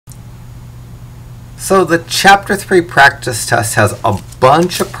So the Chapter 3 practice test has a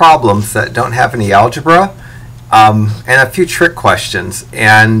bunch of problems that don't have any algebra and a few trick questions,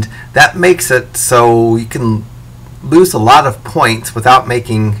 and that makes it so you can lose a lot of points without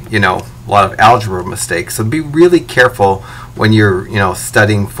making, a lot of algebra mistakes. So be really careful when you're,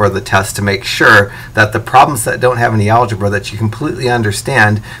 studying for the test to make sure that the problems that don't have any algebra that you completely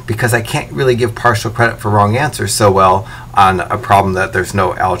understand, because I can't really give partial credit for wrong answers so well on a problem that there's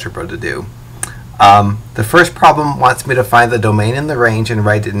no algebra to do. The first problem wants me to find the domain in the range and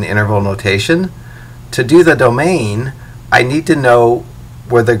write it in interval notation. To do the domain, I need to know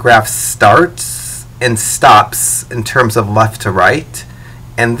where the graph starts and stops in terms of left to right.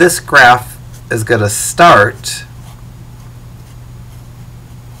 And this graph is going to start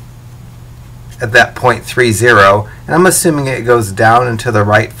at that point 3, 0. And I'm assuming it goes down and to the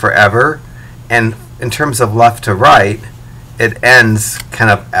right forever. And in terms of left to right, it ends kind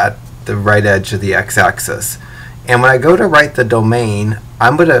of at the right edge of the x-axis. And when I go to write the domain,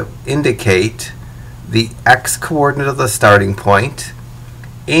 I'm going to indicate the x-coordinate of the starting point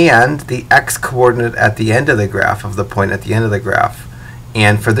and the x-coordinate at the end of the graph of the point at the end of the graph.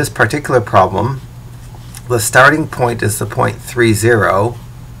 And for this particular problem, the starting point is the point 3, 0.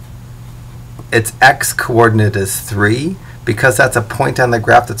 Its x-coordinate is 3. Because that's a point on the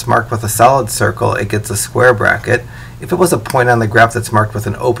graph that's marked with a solid circle, it gets a square bracket. If it was a point on the graph that's marked with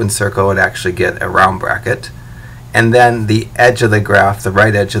an open circle, it would actually get a round bracket. And then the edge of the graph, the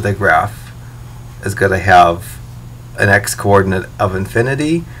right edge of the graph, is going to have an x-coordinate of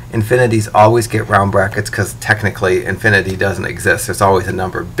infinity. Infinities always get round brackets because technically infinity doesn't exist. There's always a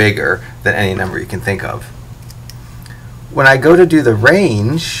number bigger than any number you can think of. When I go to do the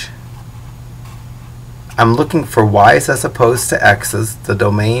range, I'm looking for y's as opposed to x's. The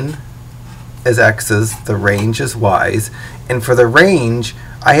domain is x's, the range is y's. And for the range,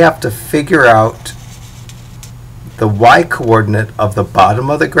 I have to figure out the y-coordinate of the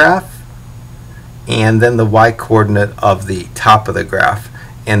bottom of the graph and then the y-coordinate of the top of the graph.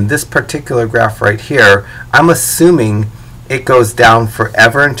 In this particular graph right here, I'm assuming it goes down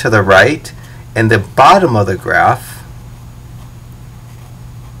forever and to the right, and the bottom of the graph,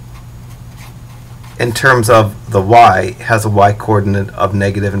 in terms of the y, has a y-coordinate of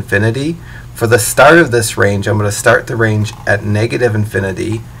negative infinity. For the start of this range, I'm going to start the range at negative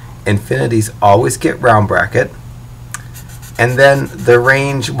infinity. Infinities always get round bracket. And then the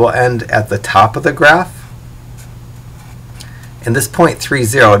range will end at the top of the graph. And this point 3,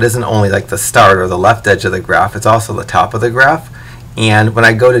 0, it isn't only like the start or the left edge of the graph, it's also the top of the graph. And when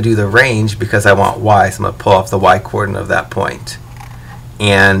I go to do the range, because I want y, so I'm going to pull off the y-coordinate of that point.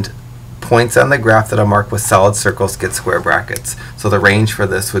 And points on the graph that are marked with solid circles get square brackets. So the range for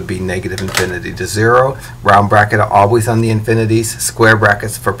this would be negative infinity to 0. Round bracket are always on the infinities. Square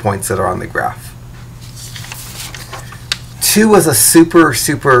brackets for points that are on the graph. 2 was a super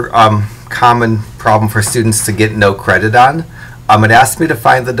common problem for students to get no credit on. It asked me to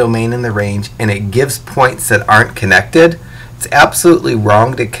find the domain in the range, and it gives points that aren't connected. It's absolutely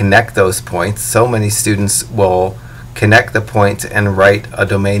wrong to connect those points. So many students will connect the points and write a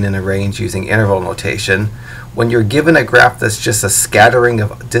domain in a range using interval notation. When you're given a graph that's just a scattering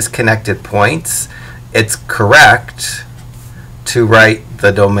of disconnected points, it's correct to write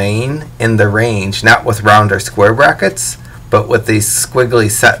the domain in the range, not with round or square brackets, but with these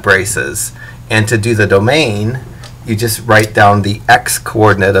squiggly set braces. And to do the domain, you just write down the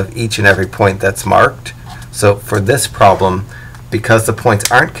x-coordinate of each and every point that's marked. So for this problem, because the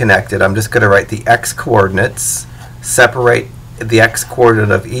points aren't connected, I'm just going to write the x-coordinates, separate the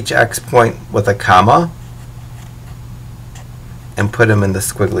x-coordinate of each x point with a comma, and put them in the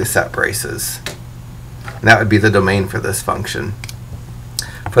squiggly set braces. And that would be the domain for this function.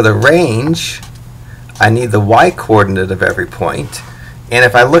 For the range, I need the y-coordinate of every point. And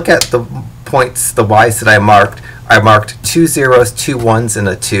if I look at the points, the y's that I marked 2 zeros, 2 ones, and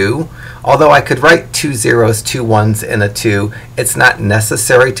a 2. Although I could write 2 zeros, 2 ones, and a 2, it's not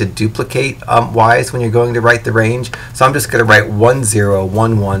necessary to duplicate y's when you're going to write the range. So I'm just going to write 1, 0,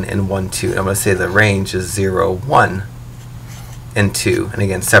 1, 1, and 1, 2. And I'm going to say the range is 0, 1, and 2. And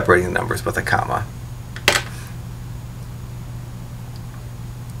again, separating the numbers with a comma.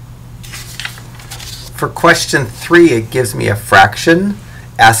 For question 3, it gives me a fraction,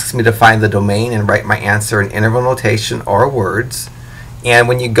 asks me to find the domain and write my answer in interval notation or words. And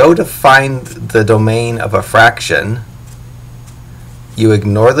when you go to find the domain of a fraction, you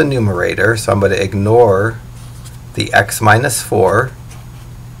ignore the numerator. So I'm going to ignore the x minus 4.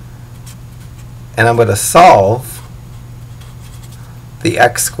 And I'm going to solve the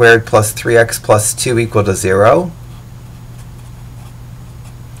x squared plus 3x plus 2 equal to 0.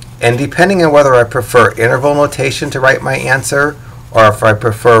 And depending on whether I prefer interval notation to write my answer, or if I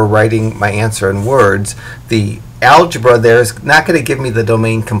prefer writing my answer in words, the algebra there is not going to give me the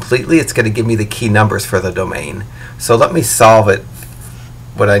domain completely. It's going to give me the key numbers for the domain. So let me solve it,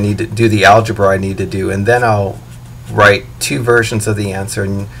 what I need to do, the algebra I need to do, and then I'll write two versions of the answer.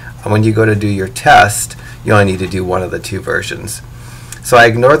 And when you go to do your test, you only need to do one of the two versions. So I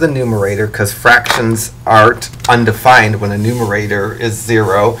ignore the numerator because fractions aren't undefined when a numerator is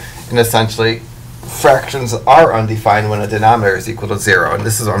 0, and essentially fractions are undefined when a denominator is equal to 0. And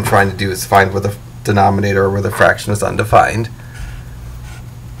this is what I'm trying to do, is find where the denominator or where the fraction is undefined.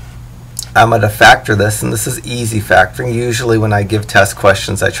 I'm going to factor this, and this is easy factoring. Usually when I give test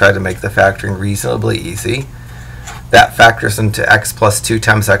questions, I try to make the factoring reasonably easy. That factors into x plus 2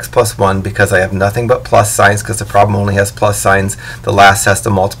 times x plus 1 because I have nothing but plus signs, because the problem only has plus signs. The last has to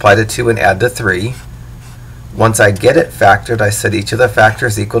multiply to 2 and add to 3. Once I get it factored, I set each of the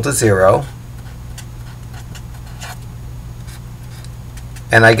factors equal to 0.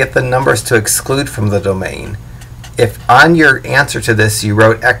 And I get the numbers to exclude from the domain. If on your answer to this you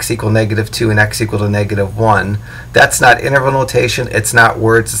wrote x equal -2 and x equal to -1, that's not interval notation, it's not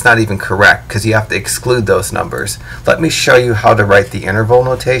words, it's not even correct, because you have to exclude those numbers. Let me show you how to write the interval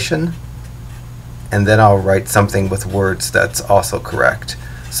notation, and then I'll write something with words that's also correct.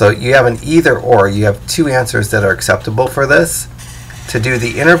 So you have an either or, you have two answers that are acceptable for this. To do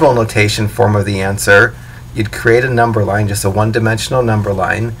the interval notation form of the answer, you'd create a number line, just a one-dimensional number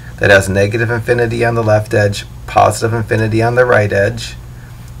line that has negative infinity on the left edge, positive infinity on the right edge.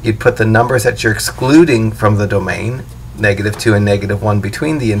 You'd put the numbers that you're excluding from the domain, -2 and -1,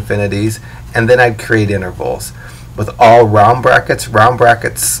 between the infinities, and then I'd create intervals. With all round brackets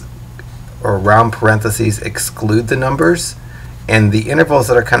or round parentheses exclude the numbers, and the intervals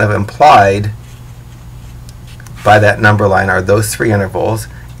that are kind of implied by that number line are those three intervals.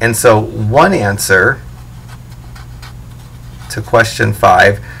 And so one answer to question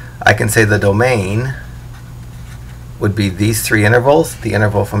 5, I can say the domain would be these three intervals, the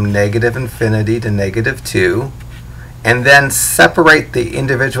interval from negative infinity to -2, and then separate the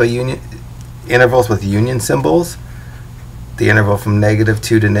individual intervals with union symbols, the interval from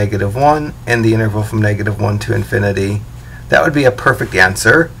 -2 to -1, and the interval from -1 to infinity. That would be a perfect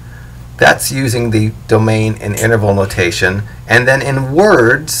answer. That's using the domain and interval notation. And then in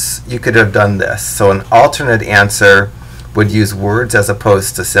words, you could have done this. So an alternate answer would use words as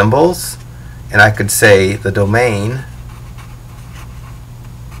opposed to symbols, and I could say the domain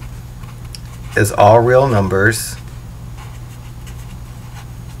is all real numbers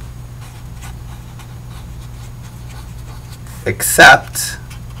except,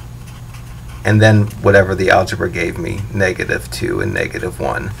 and then whatever the algebra gave me, -2 and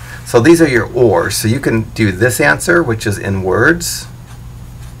 -1. So these are your ors. So you can do this answer, which is in words,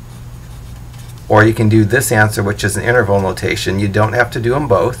 or you can do this answer, which is an interval notation. You don't have to do them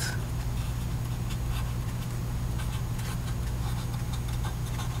both.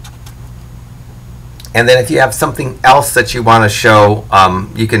 And then if you have something else that you want to show,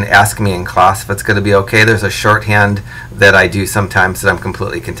 you can ask me in class if it's going to be okay. There's a shorthand that I do sometimes that I'm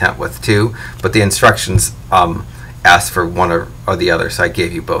completely content with too, but the instructions ask for one or the other, so I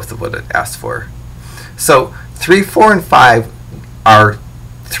gave you both of what it asked for. So 3, 4, and 5 are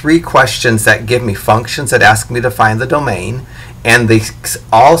three questions that give me functions that ask me to find the domain, and they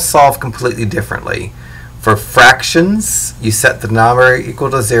all solve completely differently. For fractions, you set the denominator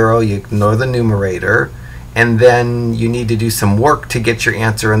equal to 0, you ignore the numerator, and then you need to do some work to get your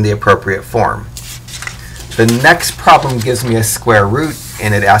answer in the appropriate form. The next problem gives me a square root,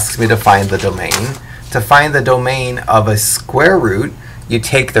 and it asks me to find the domain. To find the domain of a square root, you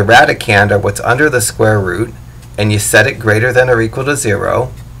take the radicand, or what's under the square root, and you set it greater than or equal to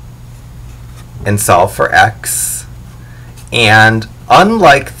 0, and solve for x. And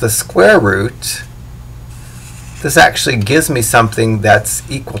unlike the square root, this actually gives me something that's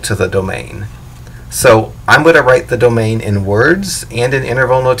equal to the domain. So I'm going to write the domain in words and in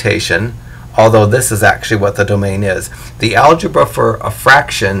interval notation, although this is actually what the domain is. The algebra for a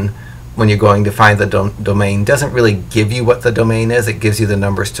fraction, when you're going to find the domain, doesn't really give you what the domain is. It gives you the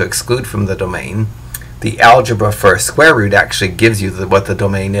numbers to exclude from the domain. The algebra for a square root actually gives you what the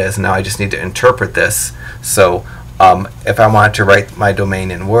domain is. Now I just need to interpret this. So if I wanted to write my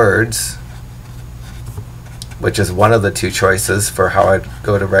domain in words, which is one of the two choices for how I'd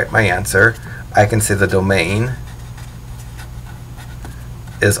go to write my answer, I can say the domain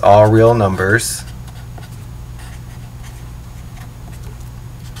is all real numbers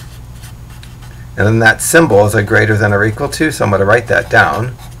and then that symbol is a greater than or equal to, so I'm going to write that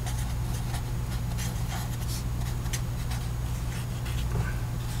down.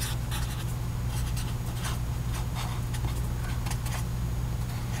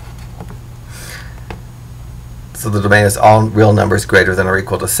 So the domain is all real numbers greater than or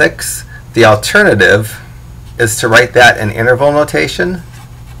equal to 6. The alternative is to write that in interval notation.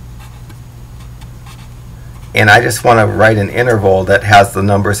 And I just want to write an interval that has the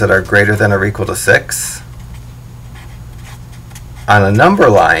numbers that are greater than or equal to 6. On a number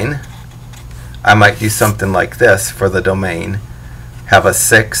line, I might do something like this for the domain. Have a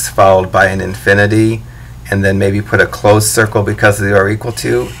 6 followed by an infinity, and then maybe put a closed circle because they are equal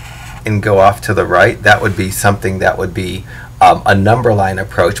to, and go off to the right. That would be something that would be a number line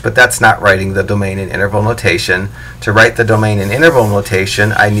approach, but that's not writing the domain in interval notation. To write the domain in interval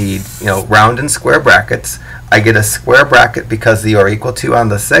notation, I need round and square brackets. I get a square bracket because they are equal to on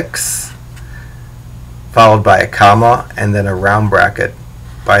the 6, followed by a comma, and then a round bracket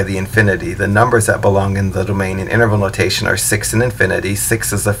by the infinity. The numbers that belong in the domain in interval notation are 6 and infinity.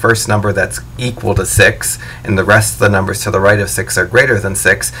 6 is the first number that's equal to 6, and the rest of the numbers to the right of 6 are greater than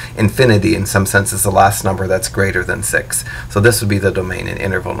 6. Infinity, in some sense, is the last number that's greater than 6. So this would be the domain in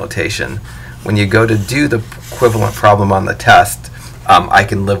interval notation. When you go to do the equivalent problem on the test, I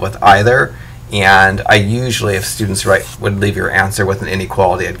can live with either, and I usually, if students would leave your answer with an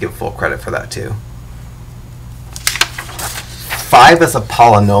inequality, I'd give full credit for that too. 5 is a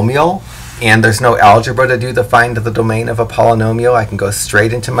polynomial, and there's no algebra to do the find the domain of a polynomial. I can go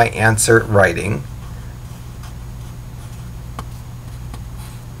straight into my answer writing.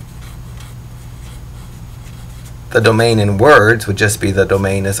 The domain in words would just be the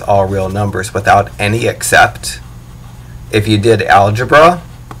domain is all real numbers without any except. If you did algebra,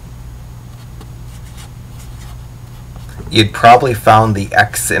 you'd probably found the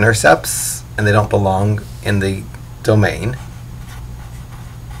x-intercepts, and they don't belong in the domain.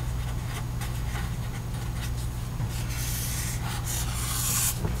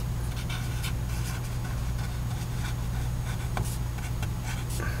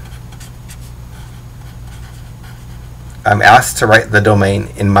 I'm asked to write the domain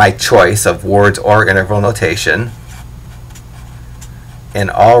in my choice of words or interval notation. And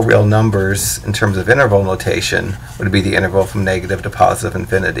all real numbers in terms of interval notation would be the interval from negative to positive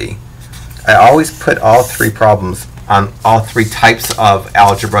infinity. I always put all three problems on all three types of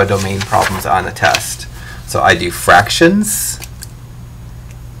algebra domain problems on a test. So I do fractions,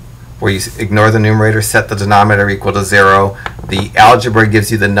 where you ignore the numerator, set the denominator equal to 0. The algebra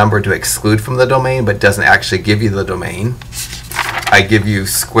gives you the number to exclude from the domain, but doesn't actually give you the domain. I give you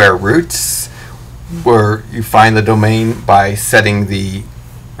square roots, where you find the domain by setting the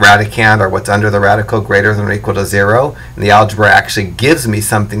radicand, or what's under the radical, greater than or equal to 0. And the algebra actually gives me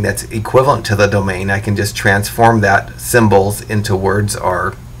something that's equivalent to the domain. I can just transform that symbols into words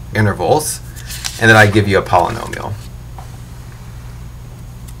or intervals. And then I give you a polynomial.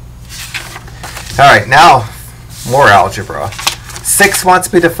 All right, now more algebra. 6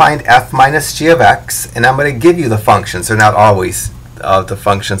 wants me to find f minus g of x, and I'm going to give you the functions. They're not always the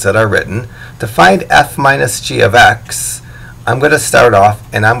functions that are written. To find f minus g of x, I'm going to start off,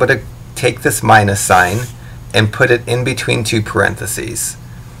 and I'm going to take this minus sign and put it in between two parentheses.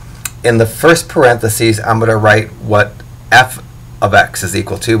 In the first parentheses, I'm going to write what f of x is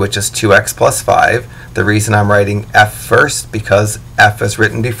equal to, which is 2x plus 5. The reason I'm writing f first, because f is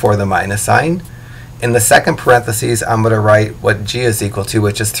written before the minus sign. In the second parentheses, I'm going to write what g is equal to,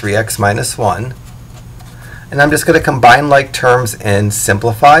 which is 3x minus 1. And I'm just going to combine like terms and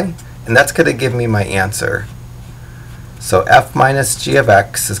simplify, and that's going to give me my answer. So f minus g of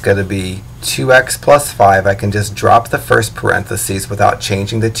x is going to be 2x plus 5. I can just drop the first parentheses without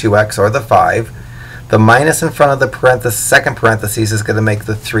changing the 2x or the 5. The minus in front of the second parentheses is going to make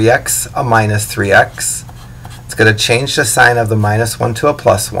the 3x a minus 3x. It's going to change the sign of the minus 1 to a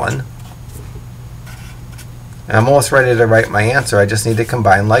plus 1. And I'm almost ready to write my answer. I just need to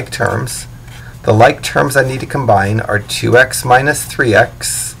combine like terms. The like terms I need to combine are 2x minus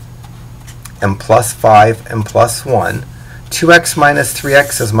 3x and plus 5 and plus 1. 2x minus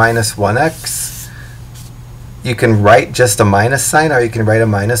 3x is minus 1x. You can write just a minus sign, or you can write a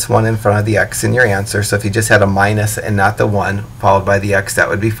minus 1 in front of the x in your answer. So if you just had a minus and not the 1 followed by the x, that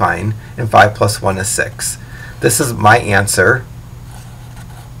would be fine. And 5 plus 1 is 6. This is my answer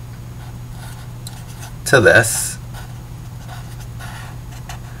to this.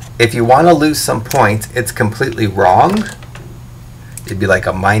 If you want to lose some points, it's completely wrong. It'd be like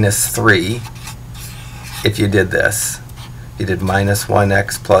a minus 3 if you did this. You did minus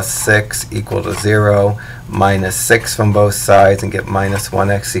 1x plus 6 equal to 0, minus 6 from both sides, and get minus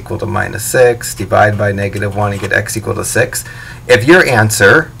 1x equal to minus 6. Divide by negative 1 and get x equal to 6. If your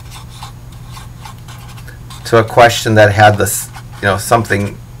answer to a question that had this,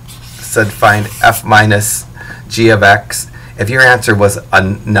 something said find f minus g of x, if your answer was a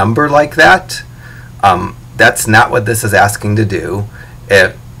number like that, that's not what this is asking to do.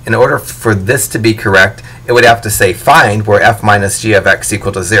 In order for this to be correct, it would have to say find where f minus g of x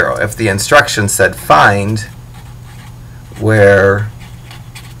equal to 0. If the instruction said find where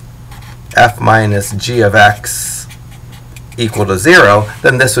f minus g of x equal to 0,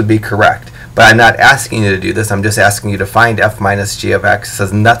 then this would be correct. But I'm not asking you to do this. I'm just asking you to find f minus g of x. It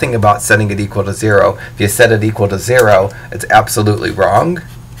says nothing about setting it equal to 0. If you set it equal to 0, it's absolutely wrong.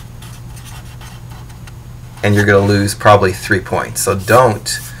 And you're going to lose probably 3 points. So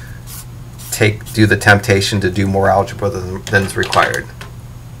don't do the temptation to do more algebra than is required.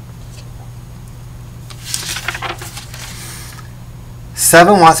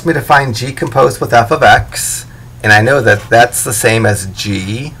 Seven wants me to find g composed with f of x. And I know that that's the same as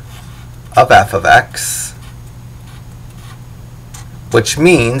g of f of x, which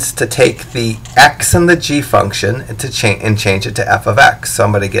means to take the x in the g function and change it to f of x. So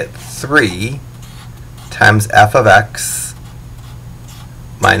I'm going to get 3 times f of x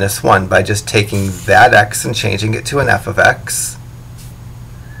minus 1 by just taking that x and changing it to an f of x.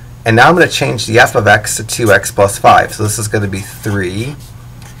 And now I'm going to change the f of x to 2x plus 5. So this is going to be 3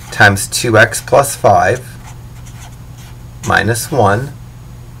 times 2x plus 5 minus 1.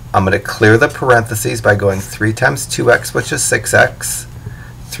 I'm going to clear the parentheses by going 3 times 2x, which is 6x,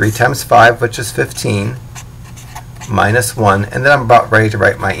 3 times 5, which is 15, minus 1, and then I'm about ready to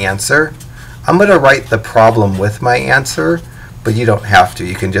write my answer. I'm going to write the problem with my answer, but you don't have to.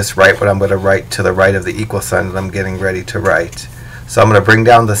 You can just write what I'm going to write to the right of the equal sign that I'm getting ready to write. So I'm going to bring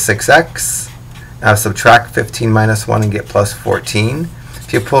down the 6x, now subtract 15 minus 1 and get plus 14.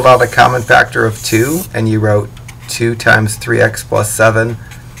 If you pulled out a common factor of 2 and you wrote 2 times 3x plus 7,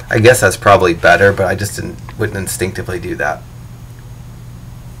 I guess that's probably better, but I just wouldn't instinctively do that.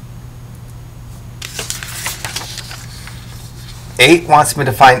 Eight wants me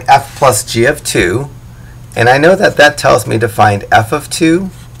to find f plus g of 2, and I know that that tells me to find f of 2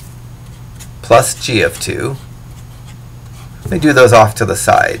 plus g of 2. Let me do those off to the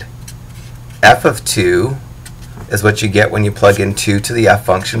side. F of 2 is what you get when you plug in 2 to the f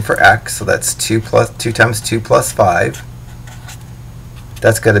function for x, so that's 2 times 2 plus 5.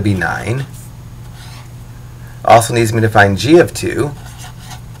 That's going to be 9. Also needs me to find g of 2.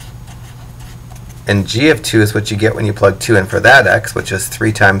 And g of 2 is what you get when you plug 2 in for that x, which is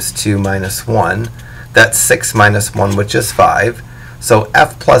 3 times 2 minus 1. That's 6 minus 1, which is 5. So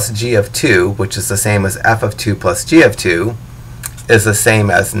f plus g of 2, which is the same as f of 2 plus g of 2, is the same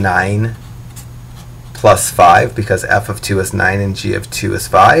as 9 plus 5, because f of 2 is 9 and g of 2 is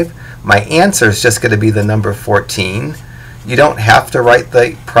 5. My answer is just going to be the number 14. You don't have to write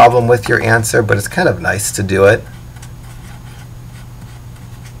the problem with your answer, but it's kind of nice to do it.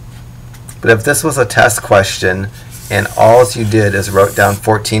 But if this was a test question and all you did is wrote down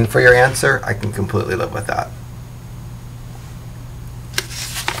 14 for your answer, I can completely live with that.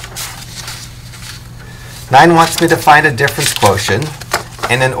 9 wants me to find a difference quotient.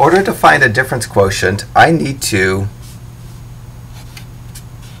 And in order to find a difference quotient, I need to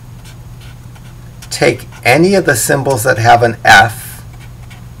take any of the symbols that have an F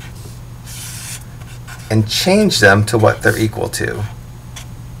and change them to what they're equal to.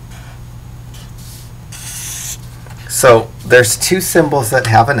 So there's two symbols that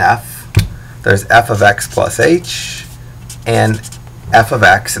have an F. There's f of x plus h and f of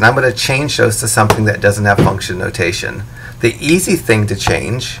x, and I'm going to change those to something that doesn't have function notation. The easy thing to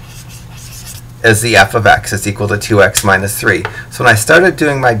change is the f of x is equal to 2x minus 3. So when I started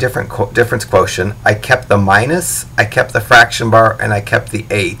doing my difference quotient, I kept the minus, I kept the fraction bar, and I kept the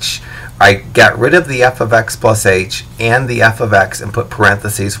h. I got rid of the f of x plus h and the f of x and put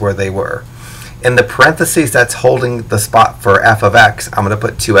parentheses where they were. In the parentheses that's holding the spot for f of x, I'm going to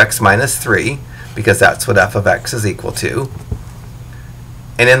put 2x minus 3, because that's what f of x is equal to.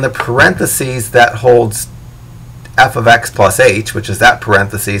 And in the parentheses that holds f of x plus h, which is that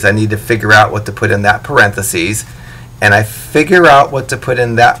parentheses, I need to figure out what to put in that parentheses. And I figure out what to put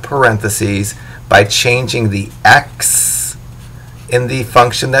in that parentheses by changing the x in the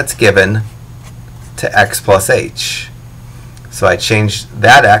function that's given to x plus h. So I change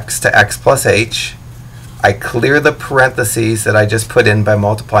that x to x plus h. I clear the parentheses that I just put in by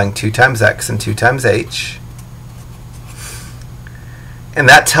multiplying 2 times x and 2 times h. And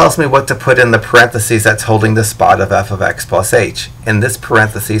that tells me what to put in the parentheses that's holding the spot of f of x plus h. In this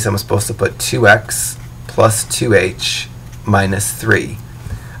parentheses, I'm supposed to put 2x plus 2h minus 3.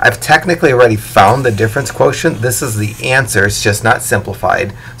 I've technically already found the difference quotient. This is the answer. It's just not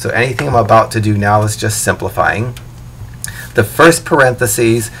simplified. So anything I'm about to do now is just simplifying. The first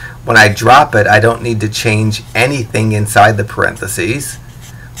parentheses, when I drop it, I don't need to change anything inside the parentheses.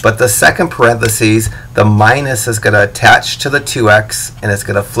 But the second parentheses, the minus is going to attach to the 2x, and it's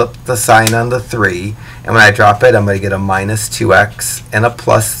going to flip the sign on the 3. And when I drop it, I'm going to get a minus 2x and a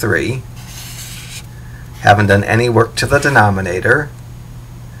plus 3. Haven't done any work to the denominator.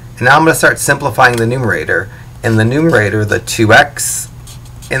 And now I'm going to start simplifying the numerator. In the numerator, the 2x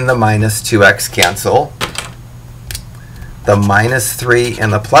and the minus 2x cancel. The minus 3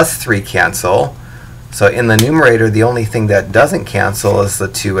 and the plus 3 cancel. So in the numerator, the only thing that doesn't cancel is the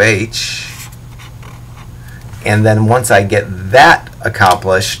 2h. And then once I get that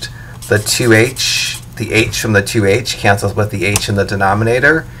accomplished, the 2h, the h from the 2h cancels with the h in the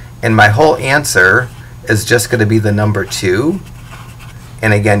denominator. And my whole answer is just going to be the number 2.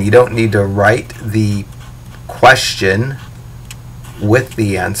 And again, you don't need to write the question with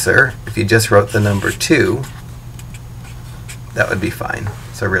the answer. If you just wrote the number 2, that would be fine.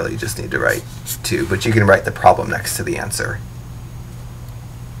 So really you just need to write 2, but you can write the problem next to the answer.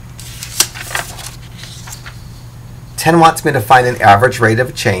 10 wants me to find an average rate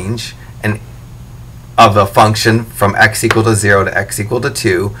of change of a function from x equal to 0 to x equal to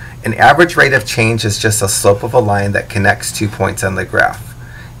 2. An average rate of change is just a slope of a line that connects 2 points on the graph.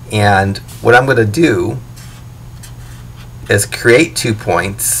 And what I'm going to do is create 2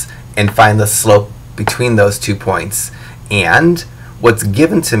 points and find the slope between those 2 points. And what's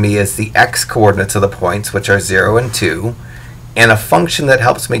given to me is the x coordinates of the points, which are 0 and 2, and a function that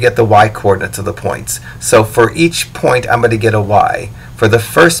helps me get the y coordinates of the points. So for each point, I'm going to get a y. For the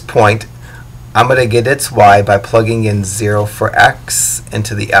first point, I'm going to get its y by plugging in 0 for x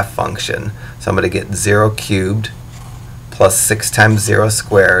into the f function. So I'm going to get 0 cubed plus 6 times 0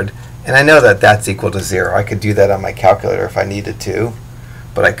 squared. And I know that that's equal to 0. I could do that on my calculator if I needed to.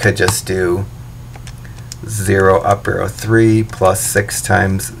 But I could just do 0 up arrow 3 plus 6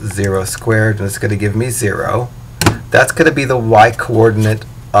 times 0 squared, and it's going to give me 0. That's going to be the y coordinate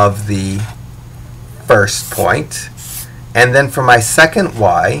of the first point. And then for my second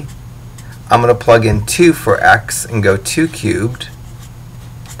y, I'm going to plug in 2 for x and go 2 cubed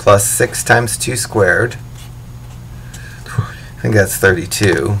plus 6 times 2 squared. I think that's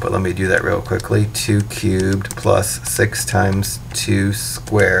 32, but let me do that real quickly. 2 cubed plus 6 times 2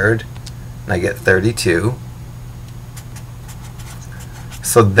 squared, and I get 32.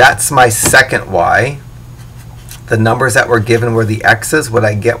 So that's my second y. The numbers that were given were the x's. What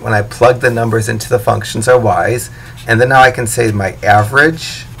I get when I plug the numbers into the functions are y's. And then now I can say my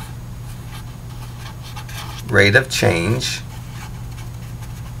average rate of change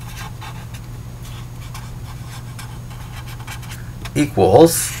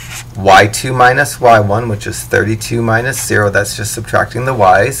equals y2 minus y1, which is 32 minus 0, that's just subtracting the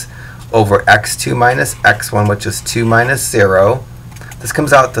y's, over x2 minus x1, which is 2 minus 0. This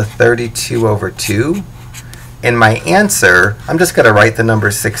comes out to 32 over 2. And my answer, I'm just going to write the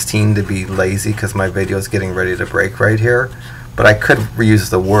number 16 to be lazy because my video is getting ready to break right here. But I could reuse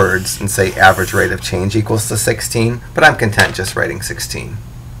the words and say average rate of change equals to 16, but I'm content just writing 16.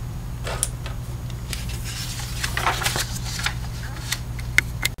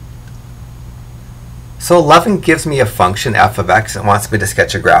 So 11 gives me a function f of x and wants me to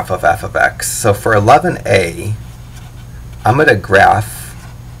sketch a graph of f of x. So for 11a, I'm going to graph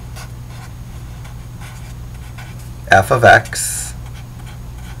f of x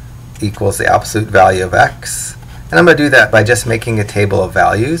equals the absolute value of x. And I'm going to do that by just making a table of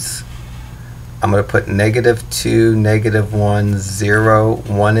values. I'm going to put -2, -1, 0,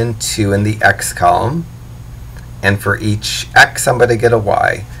 1, and 2 in the x column. And for each x, I'm going to get a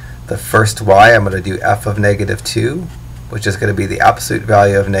y. The first y, I'm going to do f of -2, which is going to be the absolute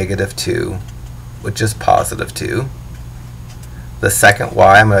value of -2, which is positive 2. The second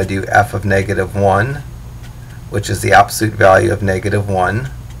y, I'm going to do f of -1, which is the absolute value of -1,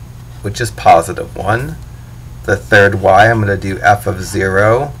 which is positive 1. The third y, I'm going to do f of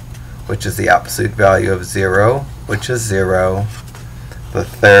 0, which is the absolute value of 0, which is 0. The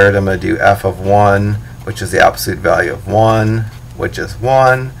third, I'm going to do f of 1, which is the absolute value of 1, which is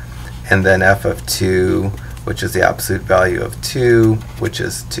 1. And then f of 2, which is the absolute value of 2, which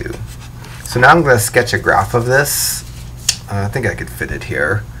is 2. So now I'm going to sketch a graph of this. I think I could fit it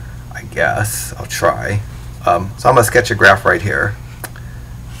here, I guess. I'll try. So I'm going to sketch a graph right here.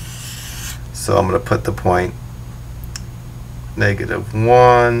 So I'm going to put the point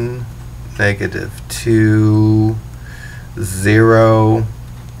 -1, -2, 0,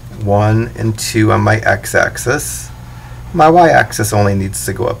 1, and 2 on my x-axis. My y-axis only needs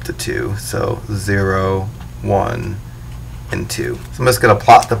to go up to 2, so 0, 1, and 2. So I'm just going to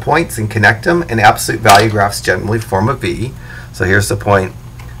plot the points and connect them, and absolute value graphs generally form a V. So here's the point,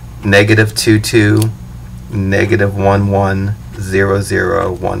 -2, 2, -1, 1, 0,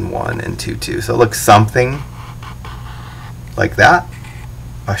 0, 1, 1, and 2, 2. So it looks something like that.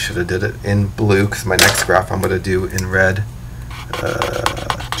 I should have did it in blue because my next graph I'm going to do in red.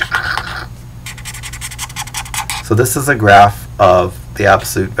 So this is a graph of the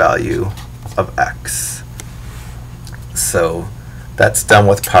absolute value of x. So that's done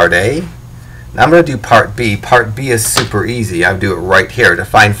with part A. Now I'm going to do part B. Part B is super easy. I'll do it right here. To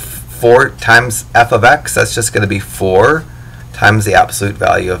find 4 times f of x, that's just going to be 4 times the absolute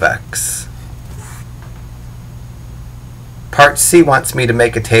value of x. Part C wants me to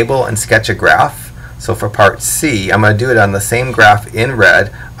make a table and sketch a graph. So for part C, I'm going to do it on the same graph in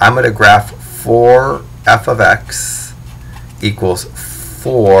red. I'm going to graph 4 f of x equals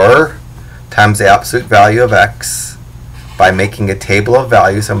 4 times the absolute value of x by making a table of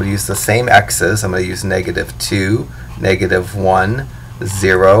values. I'm going to use the same x's. I'm going to use -2, -1,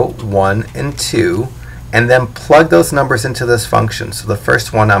 0, 1, and 2, and then plug those numbers into this function. So the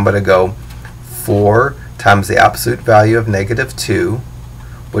first one, I'm going to go 4 times the absolute value of -2,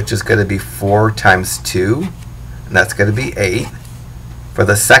 which is going to be 4 times 2, and that's going to be 8. For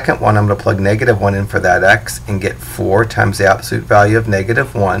the second one, I'm going to plug -1 in for that x and get 4 times the absolute value of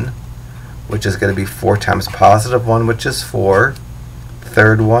 -1, which is going to be 4 times +1, which is 4.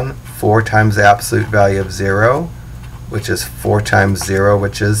 Third one, 4 times the absolute value of 0, which is 4 times 0,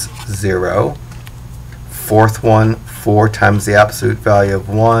 which is 0. Fourth one, 4 times the absolute value of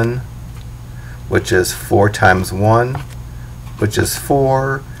 1, which is 4 times 1, which is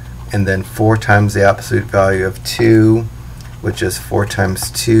 4, and then 4 times the absolute value of 2, which is 4 times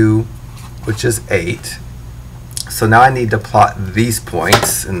 2, which is 8. So now I need to plot these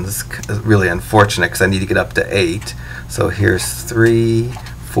points, and this is really unfortunate because I need to get up to 8. So here's 3,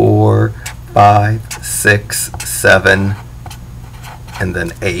 4, 5, 6, 7, and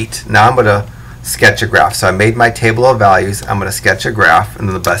then 8. Now I'm going to sketch a graph. So I made my table of values. I'm going to sketch a graph and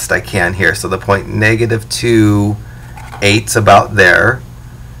do the best I can here. So the point -2, 8's about there.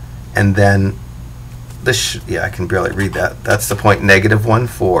 And then this, yeah, I can barely read that. That's the point -1,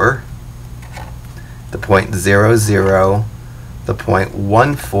 4. The point 0, 0. The point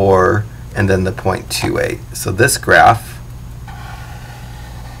 1, 4. And then the point 2, 8. So this graph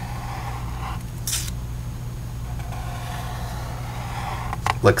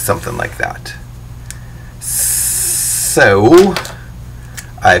looks something like that. So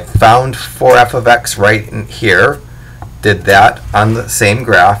I found 4f of x right in here, did that on the same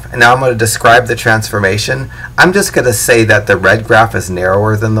graph, and now I'm going to describe the transformation. I'm just going to say that the red graph is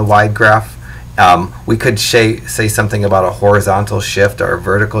narrower than the wide graph. We could say something about a horizontal shift or a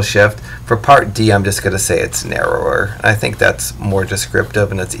vertical shift. For part D, I'm just going to say it's narrower. I think that's more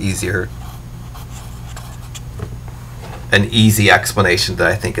descriptive and it's easier. An easy explanation that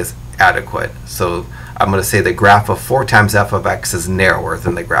I think is adequate. So I'm going to say the graph of 4 times f of x is narrower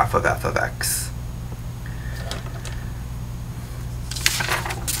than the graph of f of x.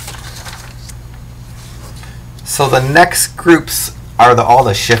 So the next groups are all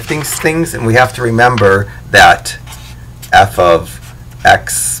the shifting things, and we have to remember that f of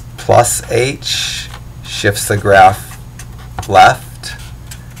x plus h shifts the graph left,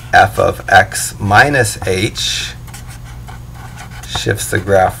 f of x minus h shifts the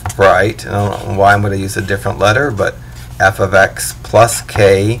graph right. I don't know why I'm going to use a different letter, but f of x plus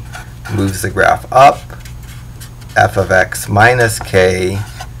k moves the graph up. F of x minus k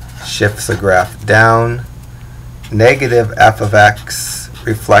shifts the graph down. Negative f of x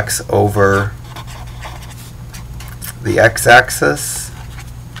reflects over the x-axis,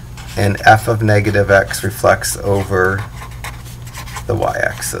 and f of negative x reflects over the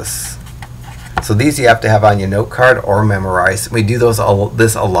y-axis. So these you have to have on your note card or memorize. We do this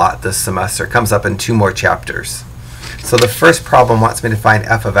a lot this semester. It comes up in 2 more chapters. So the first problem wants me to find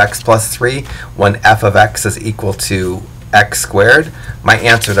f of x plus 3 when f of x is equal to x squared. My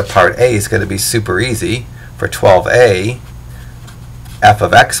answer to part A is going to be super easy. For 12a, f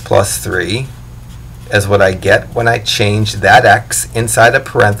of x plus 3 is what I get when I change that x inside of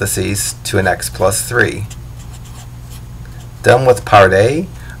parentheses to an x plus 3. Done with part A,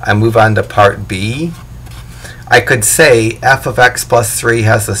 I move on to part B. I could say f of x plus 3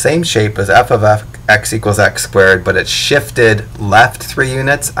 has the same shape as f of x equals x squared, but it's shifted left 3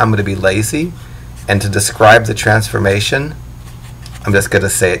 units. I'm going to be lazy, and to describe the transformation, I'm just going to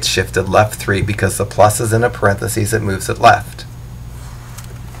say it's shifted left 3 because the plus is in a parentheses, it moves it left.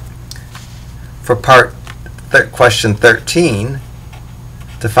 For question 13,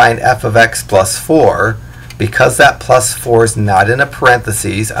 to find f of x plus 4, because that plus 4 is not in a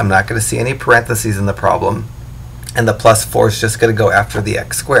parentheses, I'm not going to see any parentheses in the problem, and the plus 4 is just going to go after the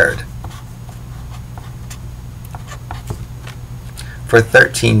x squared. for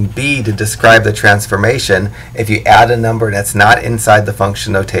 13b to describe the transformation, if you add a number and it's not inside the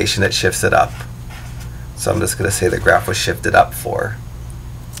function notation, it shifts it up. So I'm just going to say the graph was shifted up for.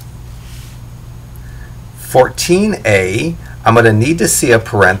 14a, I'm going to need to see a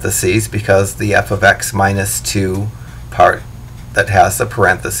parentheses because the f of x minus 2 part that has the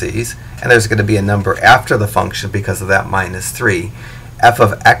parentheses, and there's going to be a number after the function because of that minus 3. F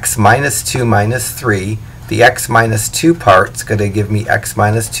of x minus 2 minus 3, the x minus 2 part is going to give me x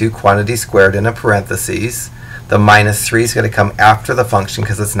minus 2 quantity squared in a parentheses. The minus 3 is going to come after the function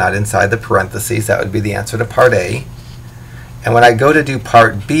because it's not inside the parentheses. That would be the answer to part A. And when I go to do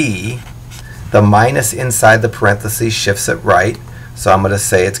part B, the minus inside the parentheses shifts it right. So I'm going to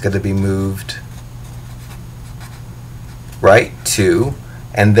say it's going to be moved right 2.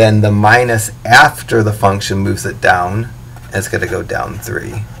 And then the minus after the function moves it down, and it's going to go down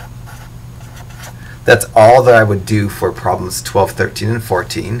 3. That's all that I would do for problems 12, 13, and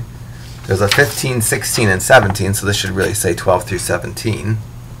 14. There's a 15, 16, and 17, so this should really say 12 through 17.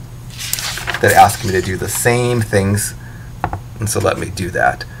 That ask me to do the same things, and so let me do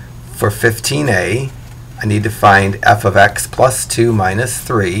that. For 15a, I need to find f of x plus 2 minus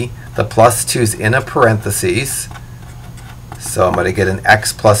 3. The plus 2 is in a parentheses, so I'm going to get an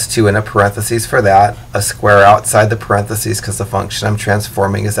x plus 2 in a parentheses for that, a square outside the parentheses because the function I'm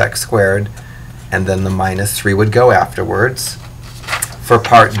transforming is x squared, and then the minus 3 would go afterwards. For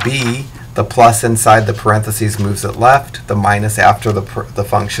part B, the plus inside the parentheses moves it left, the minus after the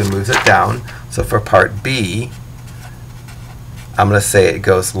function moves it down. So for part B, I'm going to say it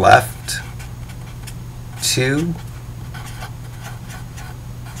goes left 2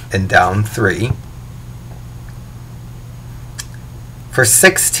 and down 3. For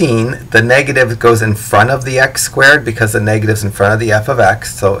 16, the negative goes in front of the x squared because the negative's in front of the f of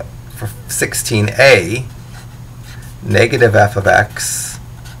x. So for 16a, negative f of x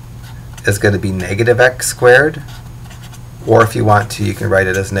is going to be negative x squared, or if you want to, you can write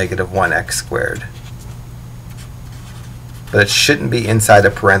it as negative 1x squared. But it shouldn't be inside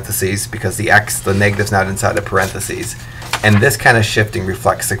a parentheses because the negative's not inside a parentheses. And this kind of shifting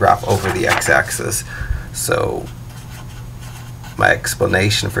reflects the graph over the x-axis. So my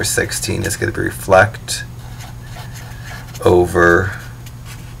explanation for 16 is going to be reflect over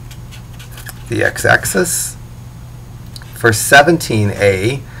the x-axis. For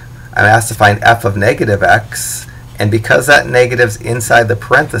 17a, I'm asked to find f of negative x, and because that negative's inside the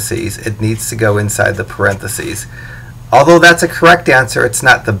parentheses, it needs to go inside the parentheses. Although that's a correct answer, it's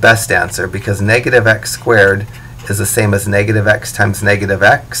not the best answer because negative x squared is the same as negative x times negative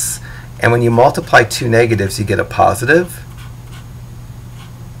x, and when you multiply two negatives, you get a positive,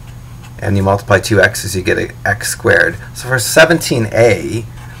 and you multiply two x's, you get an x squared. So for 17a,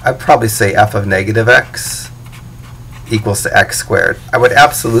 I'd probably say f of negative x equals to x squared. I would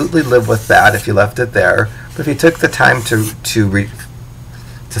absolutely live with that if you left it there, but if you took the time to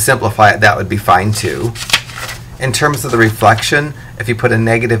simplify it, that would be fine too. In terms of the reflection, if you put a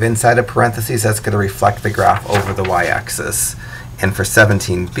negative inside a parentheses, that's going to reflect the graph over the y-axis. And for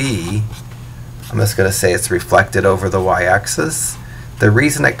 17b, I'm just going to say it's reflected over the y-axis. The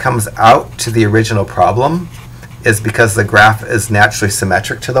reason it comes out to the original problem is because the graph is naturally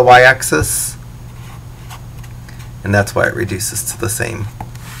symmetric to the y-axis, and that's why it reduces to the same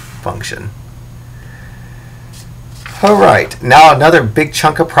function. All right, now another big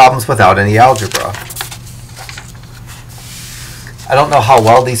chunk of problems without any algebra. I don't know how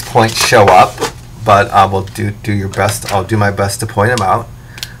well these points show up, but we'll do your best. I'll do my best to point them out.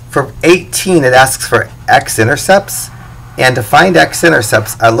 For 18, it asks for x-intercepts. And to find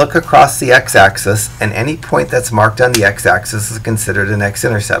x-intercepts, I look across the x-axis, and any point that's marked on the x-axis is considered an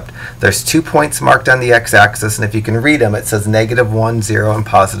x-intercept. There's 2 points marked on the x-axis, and if you can read them, it says negative 1, 0, and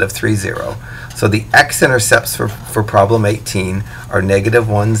positive 3, 0. So the x-intercepts for problem 18 are negative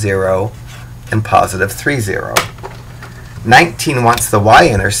 1, 0, and positive 3, 0. 19 wants the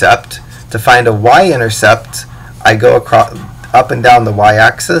y-intercept. To find a y-intercept, I go across up and down the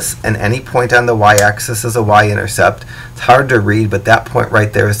y-axis, and any point on the y-axis is a y-intercept. It's hard to read, but that point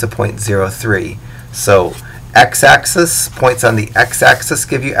right there is the point 0, 3. So x-axis, points on the x-axis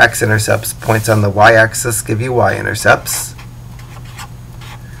give you x-intercepts, points on the y-axis give you y-intercepts.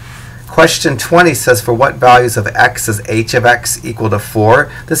 Question 20 says, for what values of x is h of x equal to 4?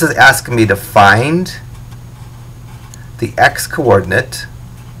 This is asking me to find the x-coordinate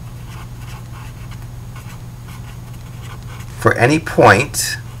for any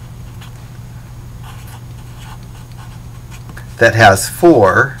point that has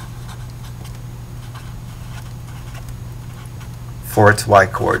 4 for its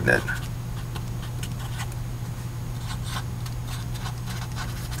y-coordinate.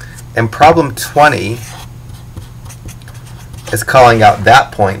 And problem 20 is calling out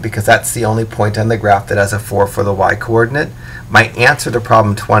that point because that's the only point on the graph that has a 4 for the y coordinate. My answer to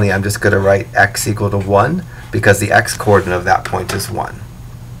problem 20, I'm just going to write x equal to 1 because the x coordinate of that point is 1.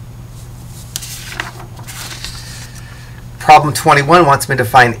 Problem 21 wants me to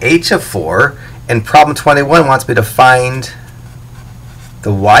find h of 4, and problem 21 wants me to find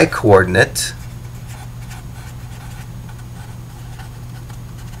the y coordinate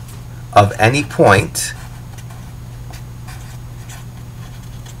of any point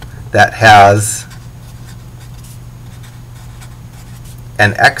that has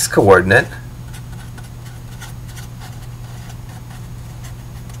an x coordinate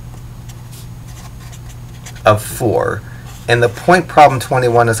of 4. And the point problem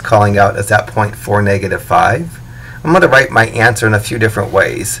 21 is calling out is that point 4, negative 5. I'm going to write my answer in a few different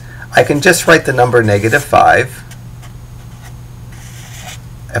ways. I can just write the number negative 5.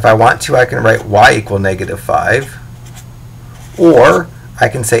 If I want to, I can write y equal negative 5. Or I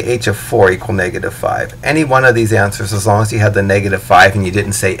can say h of 4 equal negative 5. Any one of these answers, as long as you had the negative 5 and you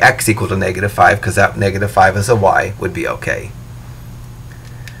didn't say x equal to negative 5, because that negative 5 is a y, would be okay.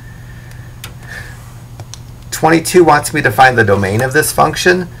 22 wants me to find the domain of this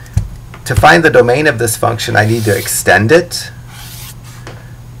function. To find the domain of this function, I need to extend it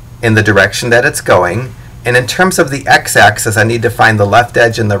in the direction that it's going. And in terms of the x-axis, I need to find the left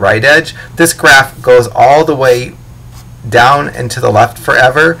edge and the right edge. This graph goes all the way down and to the left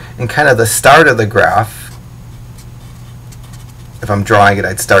forever, and kind of the start of the graph, if I'm drawing it,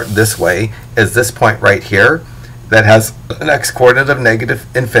 I'd start this way, is this point right here that has an x-coordinate of negative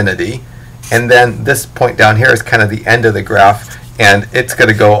infinity. And then this point down here is kind of the end of the graph, and it's going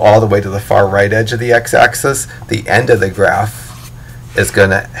to go all the way to the far right edge of the x-axis. The end of the graph is going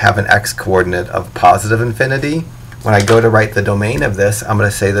to have an x-coordinate of positive infinity. When I go to write the domain of this, I'm going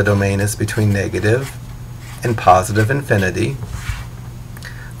to say the domain is between negative and positive infinity.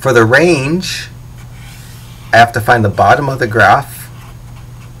 For the range, I have to find the bottom of the graph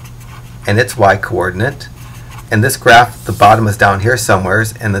and its y-coordinate. And this graph, the bottom is down here somewhere,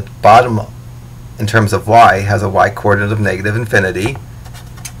 and the bottom in terms of y has a y-coordinate of negative infinity.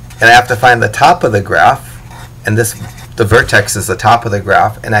 And I have to find the top of the graph, and the vertex is the top of the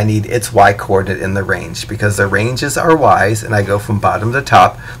graph, and I need its y-coordinate in the range. Because the ranges are y's, and I go from bottom to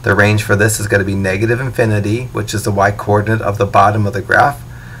top, the range for this is going to be negative infinity, which is the y-coordinate of the bottom of the graph,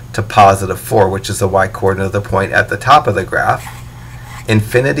 to positive 4, which is the y-coordinate of the point at the top of the graph.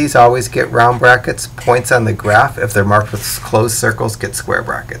 Infinities always get round brackets. Points on the graph, if they're marked with closed circles, get square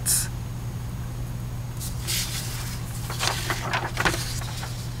brackets.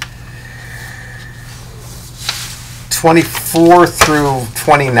 (24) through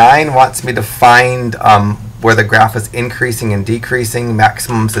 29 wants me to find where the graph is increasing and decreasing,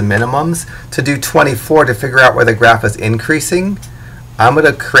 maximums and minimums. To do 24, to figure out where the graph is increasing, I'm going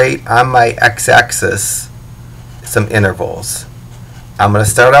to create on my x-axis some intervals. I'm going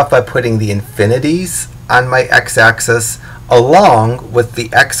to start off by putting the infinities on my x-axis along with the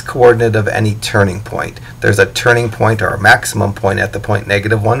x-coordinate of any turning point. There's a turning point or a maximum point at the point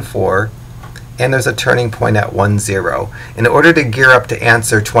negative 1, 4, and there's a turning point at 1, 0. In order to gear up to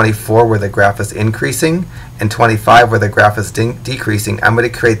answer 24 where the graph is increasing and 25 where the graph is decreasing, I'm going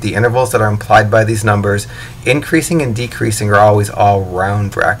to create the intervals that are implied by these numbers. Increasing and decreasing are always all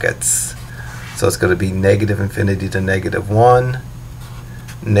round brackets. So it's going to be negative infinity to negative 1,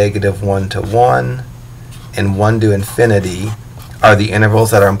 negative 1 to 1, and 1 to infinity are the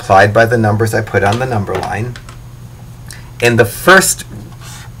intervals that are implied by the numbers I put on the number line. In the first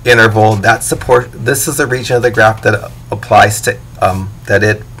interval, this is the region of the graph that applies to, that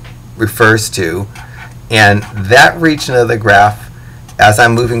it refers to, and that region of the graph, as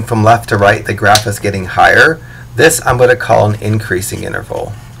I'm moving from left to right, the graph is getting higher. This I'm going to call an increasing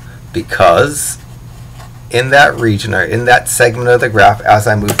interval, because in that region, or in that segment of the graph, as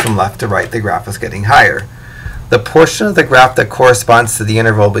I move from left to right, the graph is getting higher. The portion of the graph that corresponds to the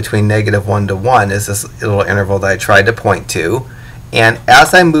interval between negative 1 to 1 is this little interval that I tried to point to. And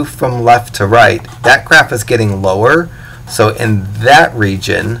as I move from left to right, that graph is getting lower. So in that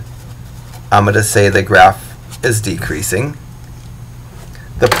region, I'm going to say the graph is decreasing.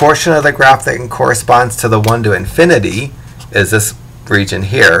 The portion of the graph that corresponds to the 1 to infinity is this region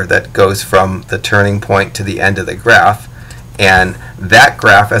here that goes from the turning point to the end of the graph. And that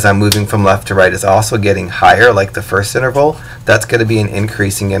graph, as I'm moving from left to right, is also getting higher, like the first interval. That's going to be an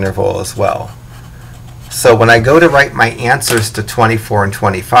increasing interval as well. So when I go to write my answers to 24 and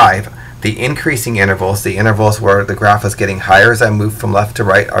 25, The increasing intervals, the intervals where the graph is getting higher as I move from left to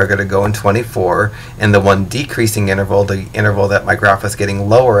right, are going to go in 24. And the one decreasing interval, the interval that my graph is getting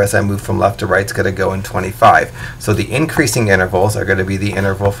lower as I move from left to right, is going to go in 25. So the increasing intervals are going to be the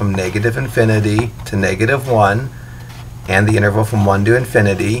interval from negative infinity to negative 1, and the interval from 1 to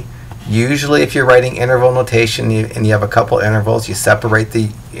infinity. Usually if you're writing interval notation and you have a couple intervals, you separate the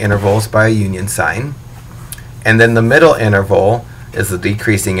intervals by a union sign. And then the middle interval is the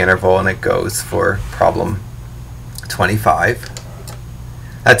decreasing interval, and it goes for problem 25.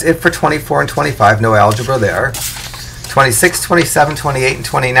 That's it for 24 and 25, no algebra there. 26, 27, 28, and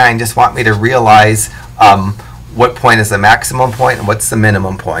 29 just want me to realize what point is the maximum point and what's the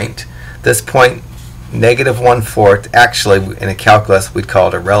minimum point. This point, negative 1/4, actually in a calculus we'd call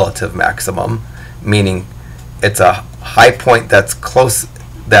it a relative maximum, meaning it's a high point that's close,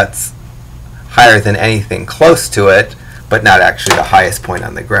 that's higher than anything close to it, but not actually the highest point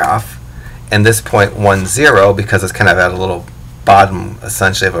on the graph. And this point 1, 0, because it's kind of at a little bottom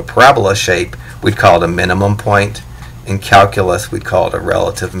essentially of a parabola shape, we'd call it a minimum point. In calculus we'd call it a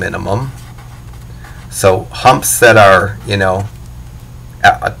relative minimum. So humps that are, you know,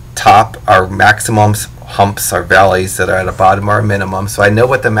 at top are maximums, humps are valleys that are at the bottom are minimum. So I know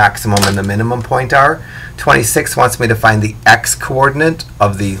what the maximum and the minimum point are. 26 wants me to find the x coordinate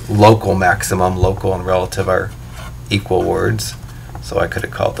of the local maximum. Local and relative are equal words, so I could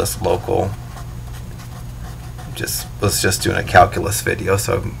have called this local. Was just doing a calculus video,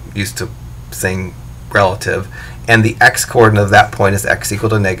 so I'm used to saying relative. And the x coordinate of that point is x equal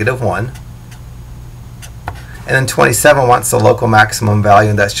to negative 1. And then 27 wants the local maximum value,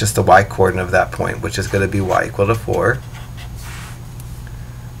 and that's just the y coordinate of that point, which is going to be y equal to 4.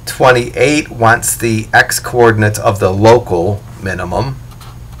 28 wants the x coordinates of the local minimum.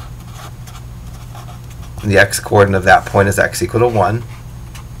 The x coordinate of that point is x equal to 1.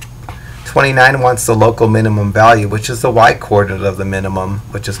 29 wants the local minimum value, which is the y coordinate of the minimum,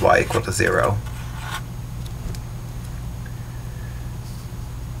 which is y equal to 0.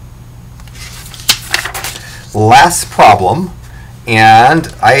 Last problem,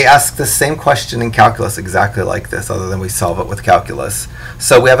 and I ask the same question in calculus exactly like this, other than we solve it with calculus.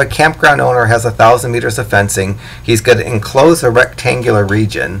 So we have a campground owner has 1,000 meters of fencing. He's going to enclose a rectangular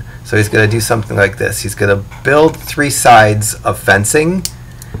region. So he's going to do something like this. He's going to build 3 sides of fencing,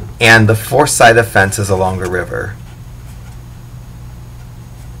 and the 4th side of fence is along a river.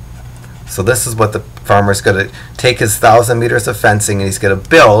 So this is what the farmer's going to take his 1,000 meters of fencing, and he's going to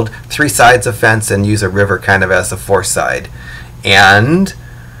build 3 sides of fence and use a river kind of as the 4th side. And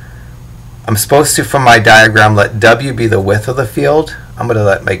I'm supposed to, from my diagram, let W be the width of the field. I'm going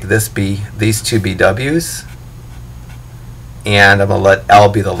to make this be, these two be W's. And I'm going to let L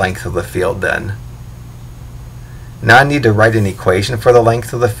be the length of the field then. Now I need to write an equation for the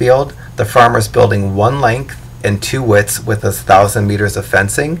length of the field. The farmer's building 1 length and 2 widths with his 1,000 meters of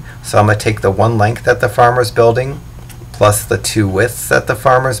fencing. So I'm going to take the 1 length that the farmer's building plus the 2 widths that the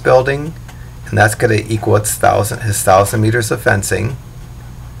farmer's building, and that's going to equal his 1,000 meters of fencing.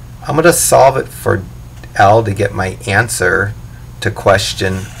 I'm going to solve it for L to get my answer to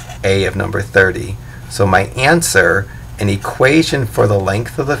question A of number 30. So my answer, an equation for the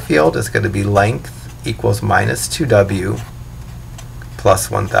length of the field, is going to be length equals minus 2W plus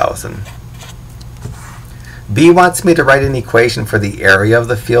 1,000. B wants me to write an equation for the area of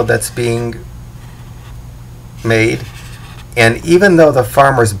the field that's being made. And even though the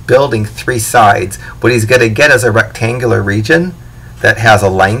farmer's building 3 sides, what he's going to get is a rectangular region that has a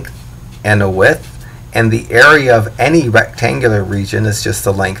length and a width. And the area of any rectangular region is just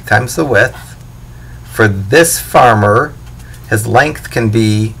the length times the width. For this farmer, his length can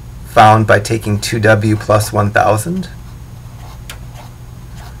be found by taking 2W plus 1,000.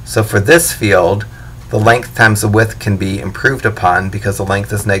 So for this field, the length times the width can be improved upon because the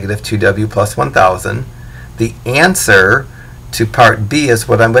length is negative 2W plus 1,000. The answer to part B is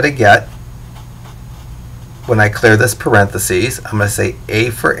what I'm going to get when I clear this parentheses. I'm going to say A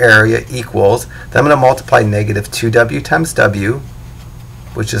for area equals, then I'm going to multiply negative 2W times W,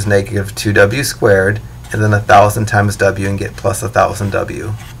 which is negative 2W squared, and then 1,000 times W and get plus 1,000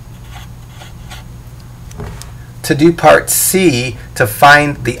 W. To do part C, to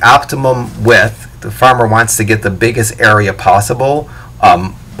find the optimum width, the farmer wants to get the biggest area possible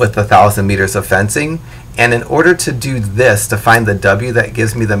with 1,000 meters of fencing. And in order to do this, to find the W that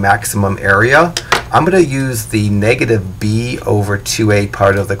gives me the maximum area, I'm going to use the negative B over 2A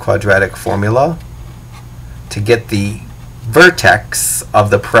part of the quadratic formula to get the vertex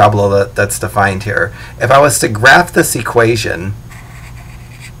of the parabola that's defined here. If I was to graph this equation,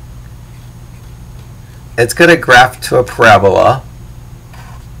 it's going to graph to a parabola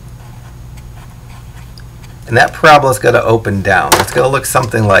And that parabola is going to open down. It's going to look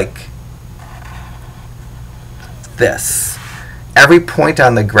something like this. Every point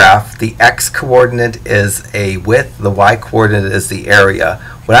on the graph, the x-coordinate is a width, the y-coordinate is the area.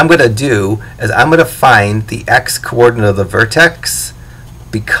 What I'm going to do is I'm going to find the x-coordinate of the vertex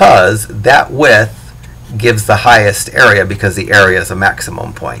because that width gives the highest area because the area is a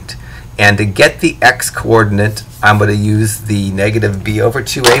maximum point. And to get the x-coordinate, I'm going to use the negative b over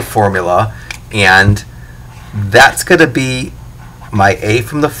 2a formula, and that's going to be my a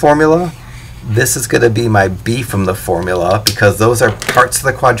from the formula. This is going to be my b from the formula because those are parts of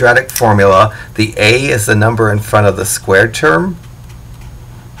the quadratic formula. The a is the number in front of the squared term,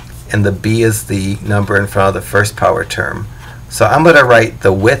 and the b is the number in front of the first power term. So I'm going to write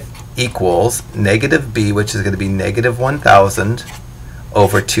the width equals negative b, which is going to be negative 1,000,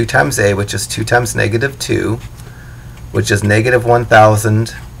 over 2 times a, which is 2 times negative 2, which is negative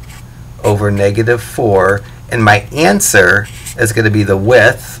 1,000 over negative 4. And my answer is going to be the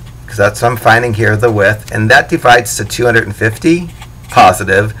width, because that's what I'm finding here, the width, and that divides to 250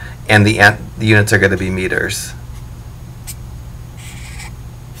 positive, and the units are going to be meters.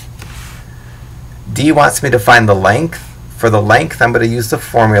 D wants me to find the length. For the length, I'm going to use the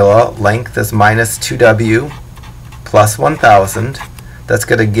formula. Length is minus 2w plus 1,000. That's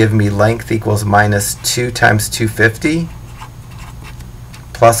going to give me length equals minus 2 times 250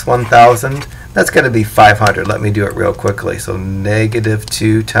 plus 1,000. That's going to be 500. Let me do it real quickly. So negative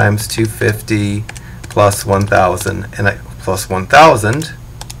 2 times 250 plus 1,000, and plus 1,000,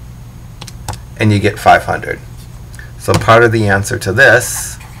 and you get 500. So part of the answer to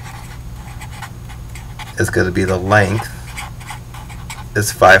this is going to be the length is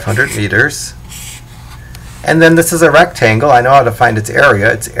 500 meters. And then this is a rectangle. I know how to find its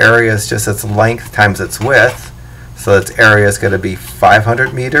area. Its area is just its length times its width. So its area is going to be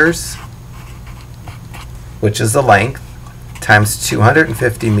 500 meters, which is the length, times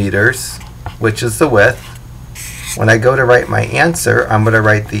 250 meters, which is the width. When I go to write my answer, I'm going to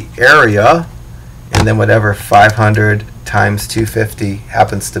write the area, and then whatever 500 times 250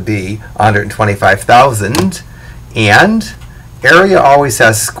 happens to be, 125,000. And area always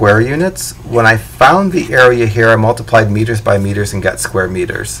has square units. When I found the area here, I multiplied meters by meters and got square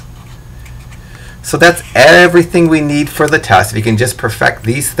meters. So that's everything we need for the test. If you can just perfect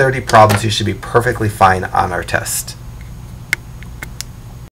these 30 problems, you should be perfectly fine on our test.